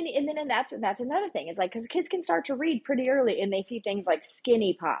like, and that's another thing. It's like, because kids can start to read pretty early and they see things like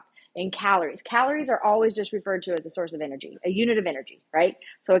skinny pop and calories. Calories are always just referred to as a source of energy, a unit of energy, right?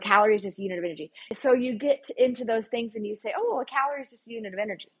 So a calorie is just a unit of energy. So you get into those things and you say, oh, well, a calorie is just a unit of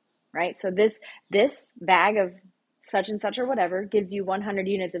energy, right? So this bag of such and such or whatever gives you 100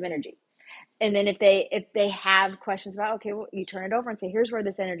 units of energy. And then if they have questions about, okay, well, you turn it over and say, here's where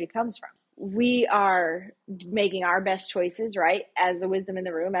this energy comes from. We are making our best choices, right? As the wisdom in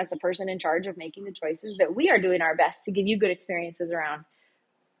the room, as the person in charge of making the choices, that we are doing our best to give you good experiences around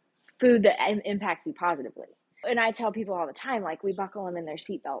food that impacts you positively. And I tell people all the time, like, we buckle them in their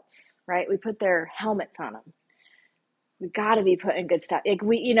seatbelts, right? We put their helmets on them. We got to be putting good stuff. Like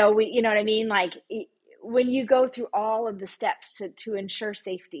you know what I mean? Like when you go through all of the steps to ensure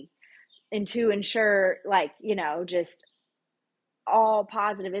safety and to ensure, like, you know, just all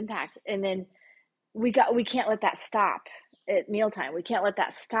positive impacts. And then we can't let that stop at mealtime. We can't let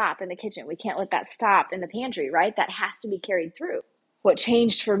that stop in the kitchen. We can't let that stop in the pantry, right? That has to be carried through. What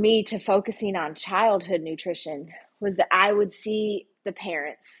changed for me to focusing on childhood nutrition was that I would see the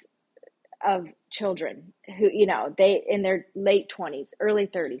parents of children who, you know, they in their late 20s, early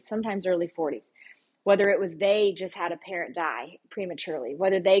 30s, sometimes early 40s, whether it was they just had a parent die prematurely,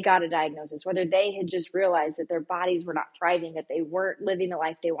 whether they got a diagnosis, whether they had just realized that their bodies were not thriving, that they weren't living the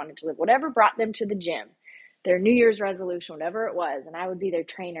life they wanted to live, whatever brought them to the gym, their New Year's resolution, whatever it was. And I would be their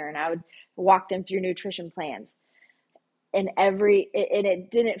trainer and I would walk them through nutrition plans. And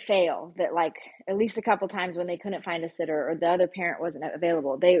it didn't fail that, like, at least a couple times when they couldn't find a sitter or the other parent wasn't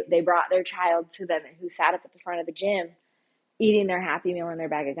available, they brought their child to them who sat up at the front of the gym eating their Happy Meal and their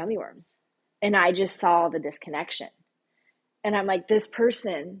bag of gummy worms. And I just saw the disconnection. And I'm like, this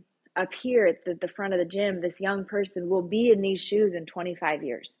person up here at the front of the gym, this young person will be in these shoes in 25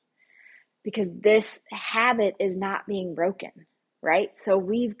 years because this habit is not being broken, right? So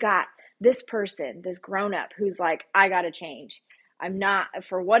we've got this person, this grown-up who's like, I got to change. I'm not,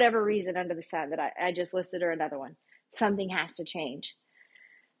 for whatever reason under the sun that I just listed or another one, something has to change.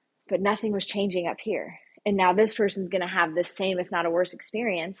 But nothing was changing up here. And now this person's going to have the same, if not a worse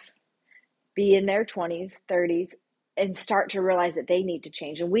experience, be in their 20s, 30s, and start to realize that they need to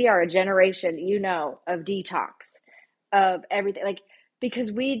change. And we are a generation, you know, of detox, of everything, like,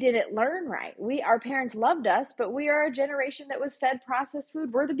 because we didn't learn right. Our parents loved us, but we are a generation that was fed processed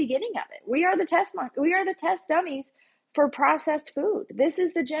food. We're the beginning of it. We are the test dummies for processed food. This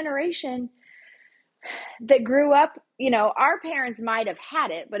is the generation that grew up, our parents might have had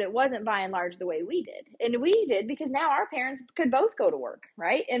it, but it wasn't by and large the way we did. And we did because now our parents could both go to work,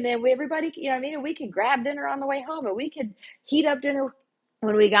 right? And then everybody, and we could grab dinner on the way home, and we could heat up dinner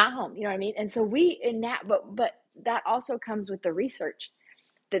when we got home, And so but that also comes with the research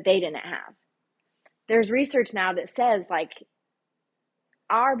that they didn't have. There's research now that says, like,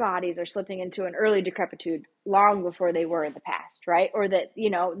 our bodies are slipping into an early decrepitude long before they were in the past, right? Or that,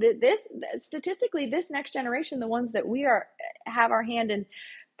 this statistically, this next generation, the ones that have our hand in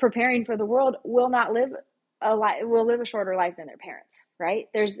preparing for the world, will live a shorter life than their parents, right?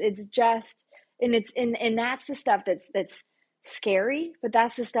 And that's the stuff that's scary, but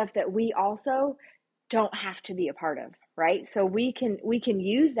that's the stuff that we also don't have to be a part of, right? So we can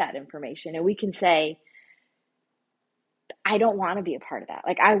use that information, and we can say, I don't want to be a part of that.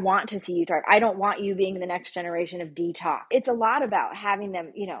 Like, I want to see you thrive. I don't want you being the next generation of detox. It's a lot about having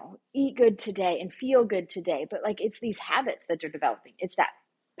them, eat good today and feel good today. But, like, it's these habits that they're developing. It's that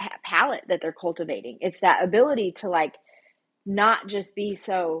palate that they're cultivating. It's that ability to, like, not just be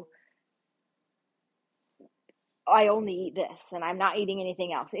so, I only eat this and I'm not eating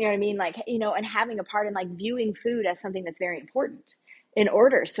anything else. You know what I mean? Like, and having a part in, like, viewing food as something that's very important in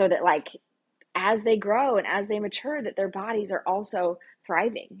order so that, like, as they grow and as they mature, that their bodies are also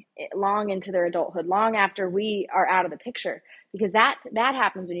thriving long into their adulthood, long after we are out of the picture, because that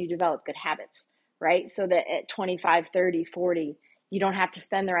happens when you develop good habits, right? So that at 25, 30, 40, you don't have to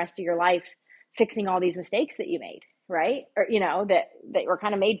spend the rest of your life fixing all these mistakes that you made, right? Or, that were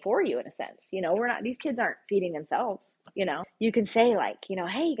kind of made for you in a sense. These kids aren't feeding themselves, you can say, like,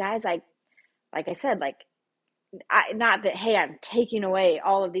 hey guys, like I said, like, not that, hey, I'm taking away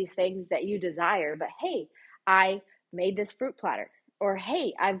all of these things that you desire, but hey, I made this fruit platter, or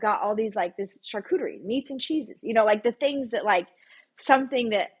hey, I've got all these, like, this charcuterie, meats and cheeses, like the things that, like,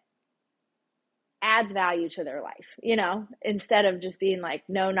 something that adds value to their life, instead of just being like,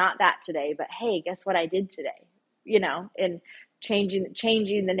 no, not that today, but hey, guess what I did today, and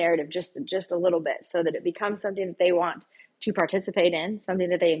changing the narrative just a little bit so that it becomes something that they want to participate in, something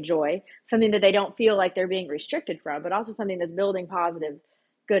that they enjoy, something that they don't feel like they're being restricted from, but also something that's building positive,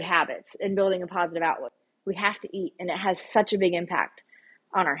 good habits and building a positive outlook. We have to eat, and it has such a big impact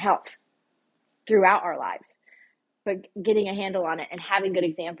on our health throughout our lives. But getting a handle on it and having good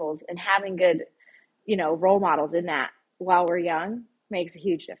examples and having good, role models in that while we're young makes a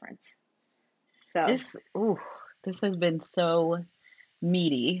huge difference. So This has been so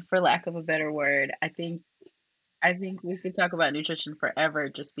meaty, for lack of a better word. I think we could talk about nutrition forever,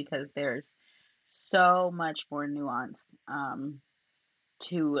 just because there's so much more nuance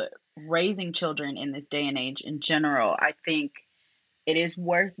to raising children in this day and age in general. I think it is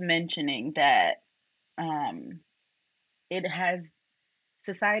worth mentioning that um, it has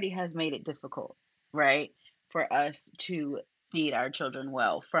society has made it difficult, right, for us to feed our children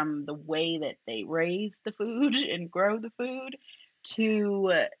well, from the way that they raise the food and grow the food,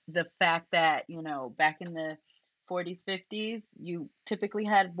 to the fact that, back in the 40s, 50s, you typically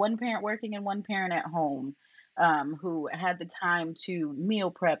had one parent working and one parent at home, who had the time to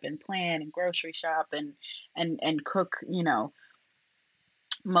meal prep and plan and grocery shop and cook,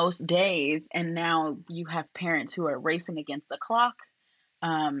 most days. And now you have parents who are racing against the clock,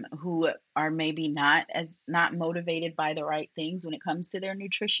 who are maybe not motivated by the right things when it comes to their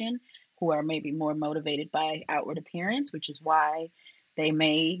nutrition, who are maybe more motivated by outward appearance, which is why they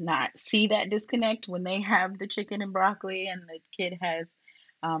may not see that disconnect when they have the chicken and broccoli and the kid has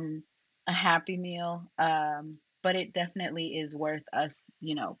a happy meal. But it definitely is worth us,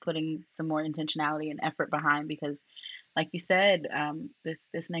 putting some more intentionality and effort behind, because, like you said,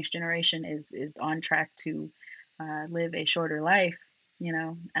 this next generation is on track to live a shorter life,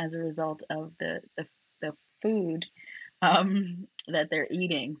 as a result of the food that they're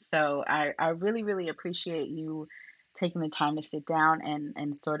eating. So I really, really appreciate you taking the time to sit down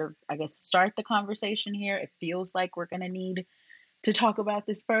and sort of, I guess, start the conversation here. It feels like we're going to need to talk about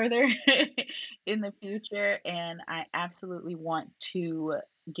this further in the future. And I absolutely want to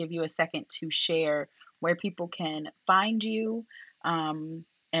give you a second to share where people can find you, and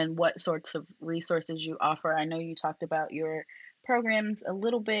what sorts of resources you offer. I know you talked about your programs a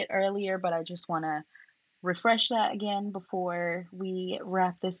little bit earlier, but I just want to refresh that again before we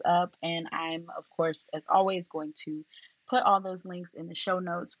wrap this up. And I'm, of course, as always, going to put all those links in the show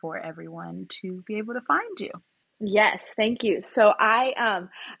notes for everyone to be able to find you. Yes, thank you. So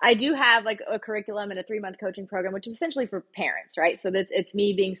I do have like a curriculum and a 3-month coaching program, which is essentially for parents, right? So that's it's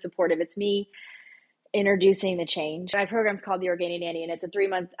me being supportive. It's me introducing the change. My program's called the Organny Nanny, and it's a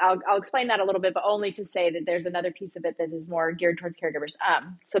 3-month. I'll explain that a little bit, but only to say that there's another piece of it that is more geared towards caregivers.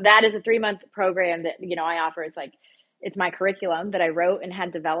 So that is a 3-month program that I offer. It's my curriculum that I wrote and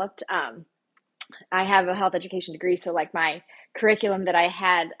had developed. I have a health education degree, so like my curriculum that I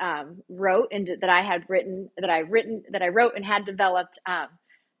had wrote and that I wrote and had developed,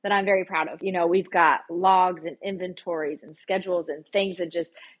 that I'm very proud of. We've got logs and inventories and schedules and things, and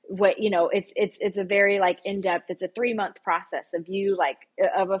just what it's a very like in depth. It's a 3-month process of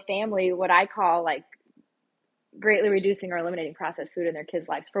of a family, what I call like greatly reducing or eliminating processed food in their kids'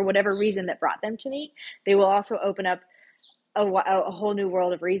 lives for whatever reason that brought them to me. They will also open up a whole new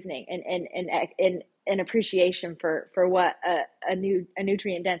world of reasoning and appreciation for what a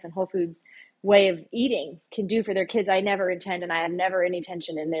nutrient dense and whole food way of eating can do for their kids. I never intend, and I have never any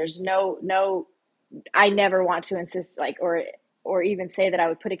intention, and there's no I never want to insist or even say that I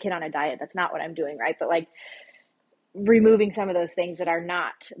would put a kid on a diet. That's not what I'm doing, right? But like removing some of those things that are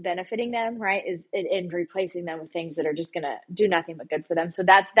not benefiting them, right, is and replacing them with things that are just going to do nothing but good for them. So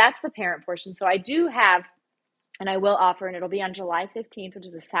that's the parent portion. So I do have, and I will offer, and it'll be on July 15th, which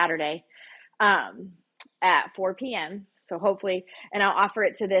is a Saturday, at 4 p.m. So hopefully, and I'll offer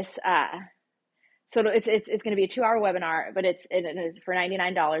it to this. So it's going to be a 2-hour webinar, but it's for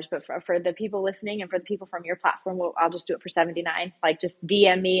 $99. But for the people listening and for the people from your platform, I'll just do it for $79. Like just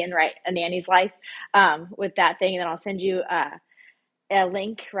DM me and write a nanny's life with that thing, and then I'll send you a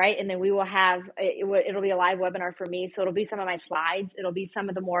link, right? And then we will have, it'll be a live webinar for me. So it'll be some of my slides. It'll be some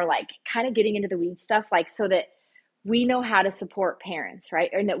of the more like kind of getting into the weeds stuff, like so that we know how to support parents,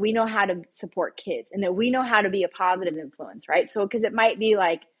 right? And that we know how to support kids, and that we know how to be a positive influence, right? So, because it might be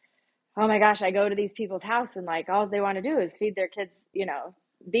like, oh my gosh, I go to these people's house and like all they want to do is feed their kids,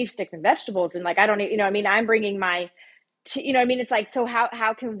 beef sticks and vegetables. And like, I don't, I'm bringing my, it's like, so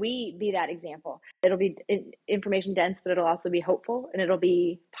how can we be that example? It'll be information dense, but it'll also be hopeful, and it'll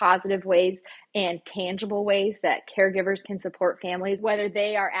be positive ways and tangible ways that caregivers can support families, whether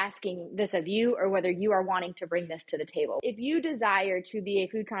they are asking this of you or whether you are wanting to bring this to the table. If you desire to be a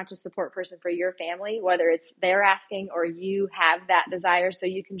food conscious support person for your family, whether it's they're asking or you have that desire, so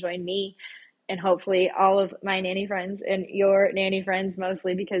you can join me and hopefully all of my nanny friends and your nanny friends,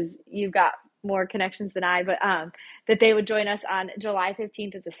 mostly because you've got more connections than I, but that they would join us on July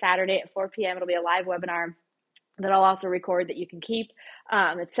 15th. It's a Saturday at 4 p.m. It'll be a live webinar that I'll also record that you can keep.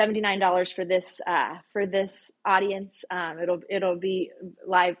 It's $79 for this audience. It'll be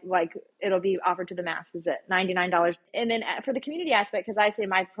live, like it'll be offered to the masses at $99. And then for the community aspect, because I say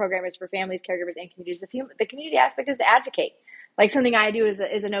my program is for families, caregivers, and communities, the community aspect is to advocate. Like something I do is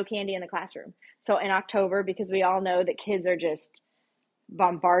a no candy in the classroom. So in October, because we all know that kids are just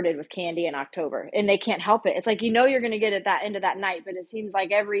bombarded with candy in October and they can't help it. It's like, you're going to get at that end of that night, but it seems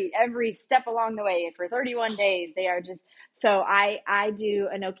like every step along the way for 31 days, they are just, so I do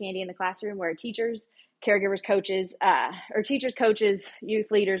a no candy in the classroom where teachers, caregivers, coaches, or teachers, coaches,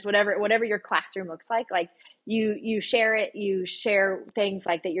 youth leaders, whatever your classroom looks like you share it, you share things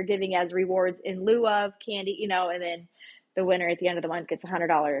like that you're giving as rewards in lieu of candy, and then the winner at the end of the month gets a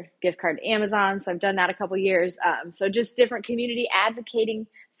 $100 gift card to Amazon. So I've done that a couple years. So just different community advocating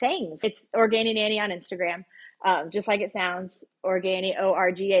things. It's Organny Nanny on Instagram. Just like it sounds, Organny,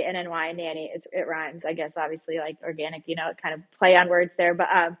 Organny, Nanny. It rhymes, I guess, obviously, like organic, kind of play on words there. But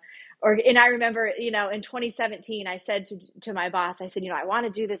and I remember, in 2017, I said to my boss, I said, I want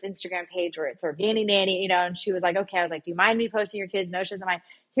to do this Instagram page where it's Organny Nanny, and she was like, okay. I was like, do you mind me posting your kids? No, she doesn't mind.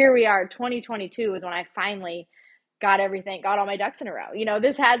 Here we are. 2022 is when I finally got all my ducks in a row.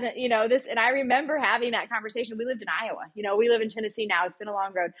 This hasn't, and I remember having that conversation. We lived in Iowa, we live in Tennessee now. It's been a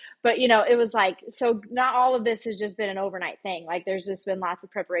long road, but it was like, so not all of this has just been an overnight thing. Like there's just been lots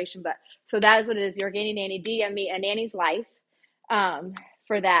of preparation, but so that is what it is. The Organny Nanny, DM me a nanny's life,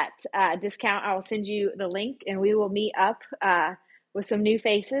 for that, discount. I will send you the link and we will meet up, with some new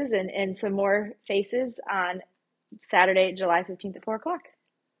faces and some more faces on Saturday, July 15th at 4:00.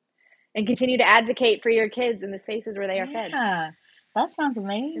 And continue to advocate for your kids in the spaces where they are fed. Yeah, that sounds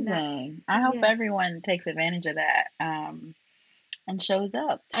amazing. I hope everyone takes advantage of that and shows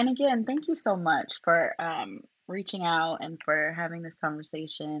up. And again, thank you so much for reaching out and for having this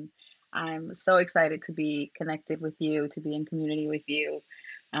conversation. I'm so excited to be connected with you, to be in community with you.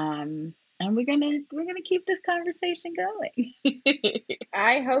 And we're gonna keep this conversation going.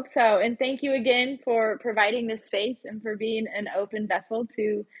 I hope so. And thank you again for providing this space and for being an open vessel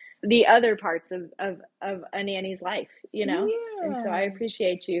to the other parts of a nanny's life, Yeah. And so I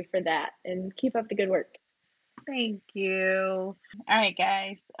appreciate you for that, and keep up the good work. Thank you. All right,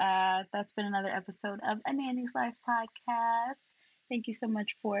 guys. That's been another episode of A Nanny's Life podcast. Thank you so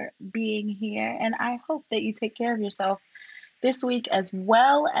much for being here. And I hope that you take care of yourself this week as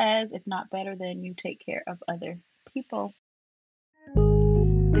well as, if not better than, you take care of other people.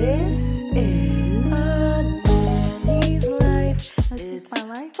 This is a nanny's life. This is my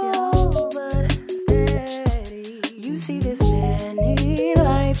life, full but steady. You see this nanny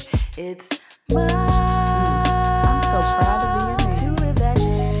life, it's mine. I'm so proud of being a nanny. To live that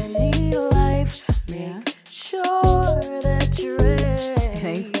nanny life, make sure that you're ready.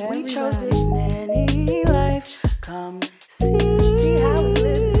 ain't for We everybody. chose this nanny life. Come see.